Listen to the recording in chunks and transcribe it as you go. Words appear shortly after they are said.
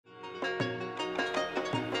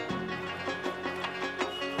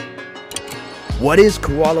What is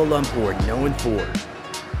Kuala Lumpur known for?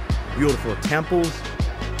 Beautiful temples,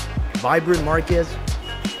 vibrant markets,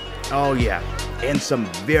 oh yeah, and some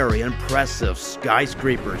very impressive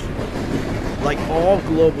skyscrapers. Like all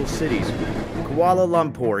global cities, Kuala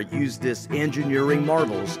Lumpur used these engineering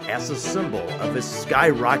marvels as a symbol of its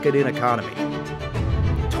skyrocketing economy.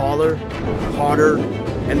 Taller, hotter,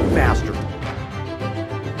 and faster.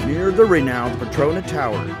 Near the renowned Petronas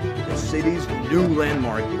Tower, the city's new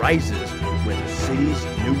landmark rises with the city's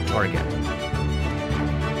new target.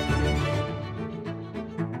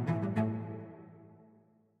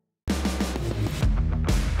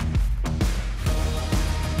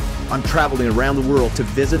 I'm traveling around the world to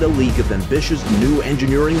visit a league of ambitious new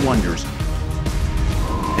engineering wonders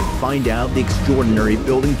and find out the extraordinary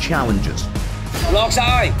building challenges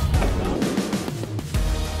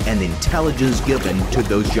and the intelligence given to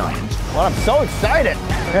those giants. Well, I'm so excited!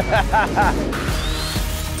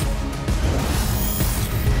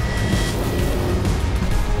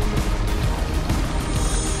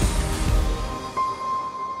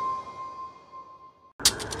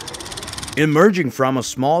 Emerging from a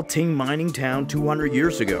small tin mining town 200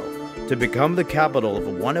 years ago to become the capital of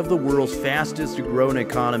one of the world's fastest growing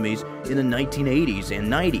economies in the 1980s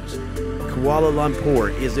and 90s, Kuala Lumpur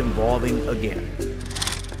is evolving again.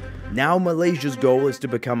 Now Malaysia's goal is to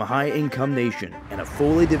become a high-income nation and a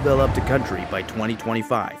fully developed country by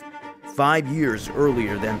 2025, 5 years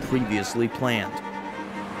earlier than previously planned.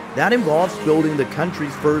 That involves building the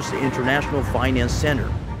country's first international finance center,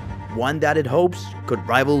 one that it hopes could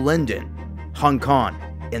rival London, Hong Kong,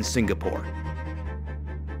 and Singapore.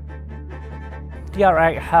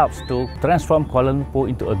 TRX helps to transform Kuala Lumpur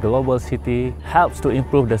into a global city, helps to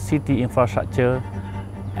improve the city infrastructure,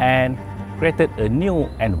 and created a new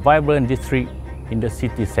and vibrant district in the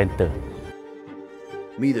city center.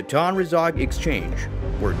 Meet the Tan Resort Exchange,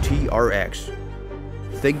 or TRX.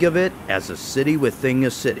 Think of it as a city within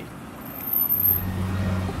a city.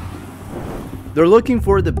 They're looking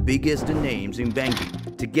for the biggest names in banking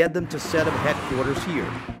to get them to set up headquarters here.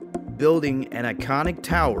 Building an iconic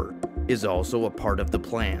tower is also a part of the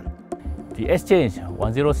plan. The Exchange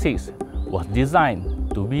 106 was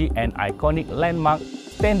designed to be an iconic landmark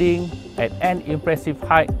standing at an impressive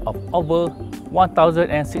height of over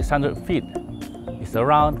 1,600 feet. It's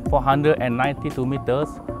around 492 meters.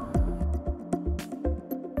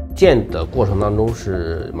 建的过程当中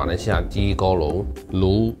是马来西亚第一高楼，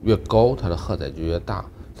楼越高，它的荷载就越大，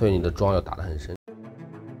所以你的桩要打得很深。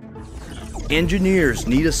 Engineers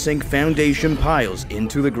need to sink foundation piles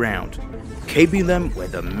into the ground, caping them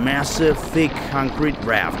with a massive thick concrete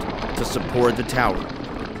raft to support the tower.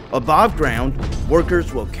 Above ground,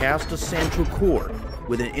 workers will cast a central core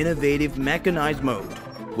with an innovative mechanized mode,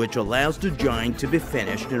 which allows the giant to be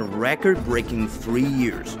finished in a record-breaking 3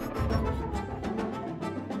 years.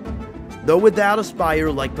 Though without a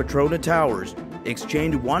spire like Petronas Towers,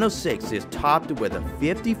 Exchange 106 is topped with a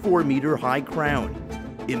 54-meter high crown,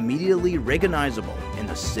 immediately recognizable in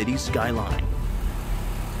the city skyline.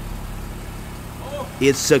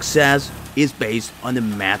 Its success is based on the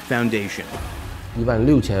math foundation.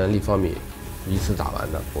 16000立方米一次打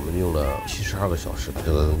完的，我们用了72个小时把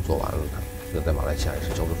这个做完了。这个在马来西亚也是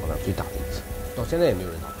交通放量最大的一次，到现在也没有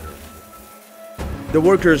人打破。 The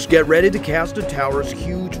workers get ready to cast the tower's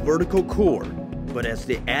huge vertical core, but as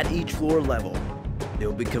they add each floor level,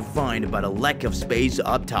 they'll be confined by the lack of space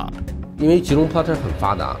up top. 因为吉隆坡它很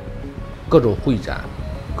发达，各种会展、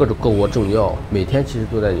各种各国政要，每天其实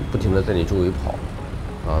都在你不停地在你周围跑，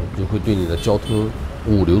就会对你的交通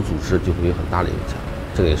物流组织就会有很大的影响。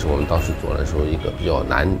这个也是我们当时做的时候一个比较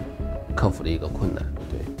难克服的一个困难。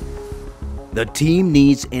对。The team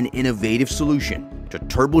needs an innovative solution to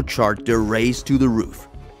turbocharge their race to the roof.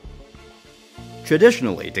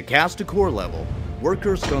 Traditionally, to cast a core level,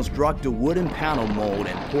 workers construct a wooden panel mold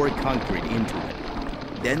and pour concrete into it.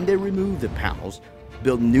 Then they remove the panels,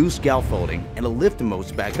 build new scaffolding, and lift the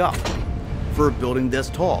molds back up. For a building this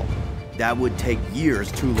tall, that would take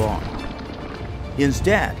years too long.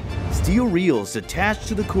 Instead, steel reels attached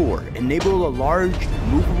to the core enable a large,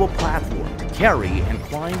 movable platform to carry and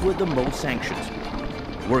climb with the mold sections.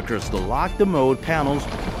 Workers lock the mold panels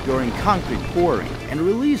during concrete pouring and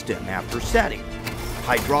release them after setting.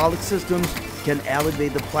 Hydraulic systems can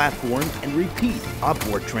elevate the platform and repeat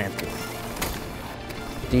upward transport.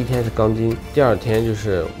 第一天是钢筋，第二天就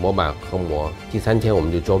是模板合模，第三天我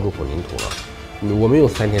们就浇筑混凝土了。我们用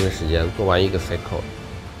3天的时间做完一个 cycle。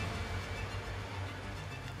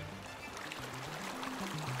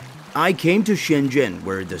 I came to Shenzhen,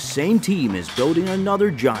 where the same team is building another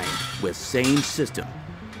giant with same system.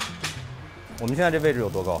 我们现在这位置有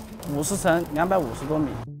多高？ 50层250多米。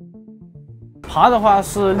爬的话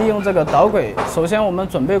是利用这个导轨。首先我们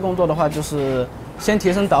准备工作的话就是先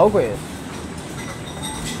提升导轨。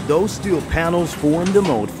Those steel panels form the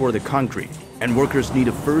mold for the concrete, and workers need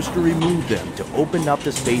to first remove them to open up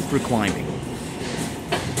the space for climbing.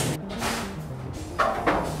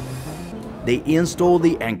 They install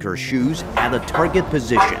the anchor shoes at the target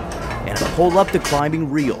position and pull up the climbing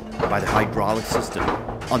reel by the hydraulic system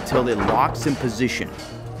until it locks in position.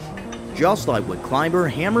 Just like when climber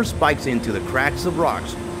hammer spikes into the cracks of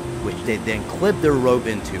rocks, which they then clip their rope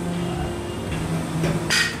into.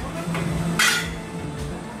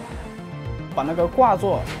 把那个挂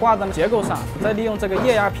座挂在结构上，再利用这个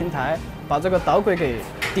液压平台把这个导轨给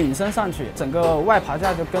顶升上去，整个外爬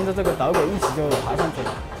架就跟着这个导轨一起就爬上去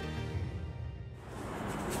了。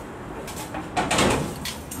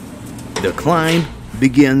 The climb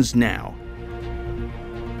begins now.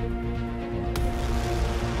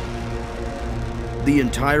 The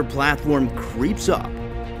entire platform creeps up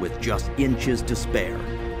with just inches to spare.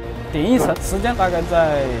 顶一层时间大概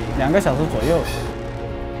在2个小时左右。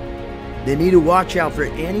 They need to watch out for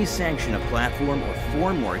any section of platform or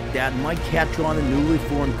formwork that might catch on the newly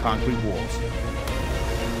formed concrete walls.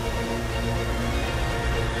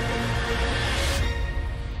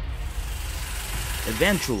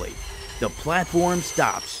 Eventually, the platform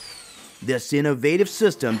stops. This innovative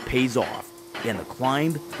system pays off, and the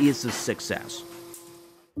climb is a success.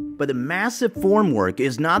 But the massive formwork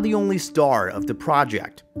is not the only star of the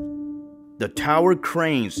project. The tower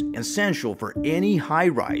cranes, essential for any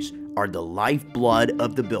high-rise, are the lifeblood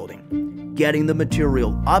of the building, getting the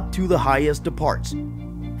material up to the highest parts.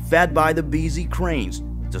 Fed by the busy cranes,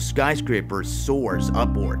 the skyscraper soars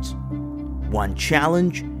upwards. One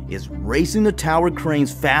challenge is raising the tower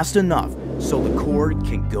cranes fast enough so the cord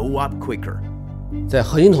can go up quicker. 在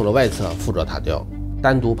核心筒的外侧附着塔吊，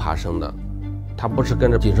单独爬升的，它不是跟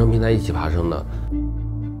着顶升平台一起爬升的。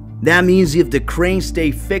 That means if the cranes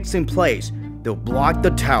stay fixed in place, they'll block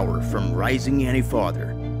the tower from rising any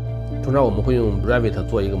farther. 通常我们会用 Revit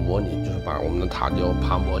做一个模拟，就是把我们的塔吊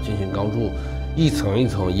爬模进行钢柱，一层一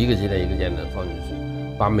层、一个节点一个节点的放进去，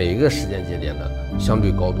把每一个时间节点的相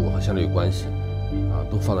对高度和相对关系，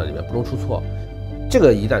都放在里面，不容出错。这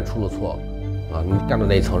个一旦出了错，你干到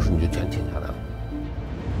那一层时你就全停下来了。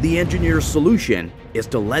The engineer's solution is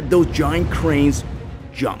to let those giant cranes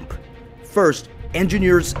jump. First,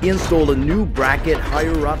 engineers install a new bracket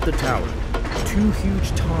higher up the tower. 2 huge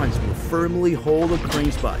tons will firmly hold the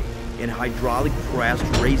crane's body, and hydraulic press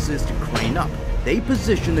raises the crane up. They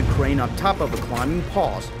position the crane on top of a climbing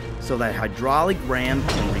pause so that hydraulic ram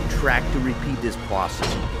can retract to repeat this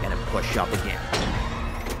process and push up again.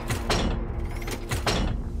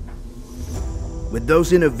 With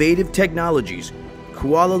those innovative technologies,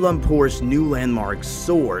 Kuala Lumpur's new landmark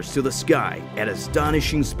soars to the sky at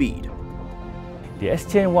astonishing speed. The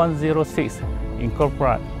Exchange 106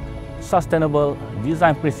 incorporates sustainable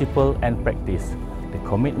design principle and practice. The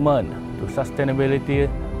commitment to sustainability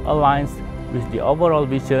aligns with the overall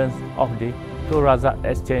vision of the Tourism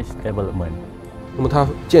Exchange development. 那么它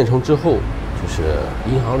建成之后，就是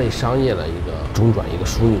银行类商业的一个中转、一个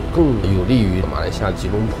枢纽，更有利于马来西亚吉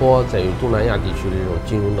隆坡在于东南亚地区的这种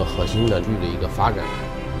金融的核心的区域的一个发展。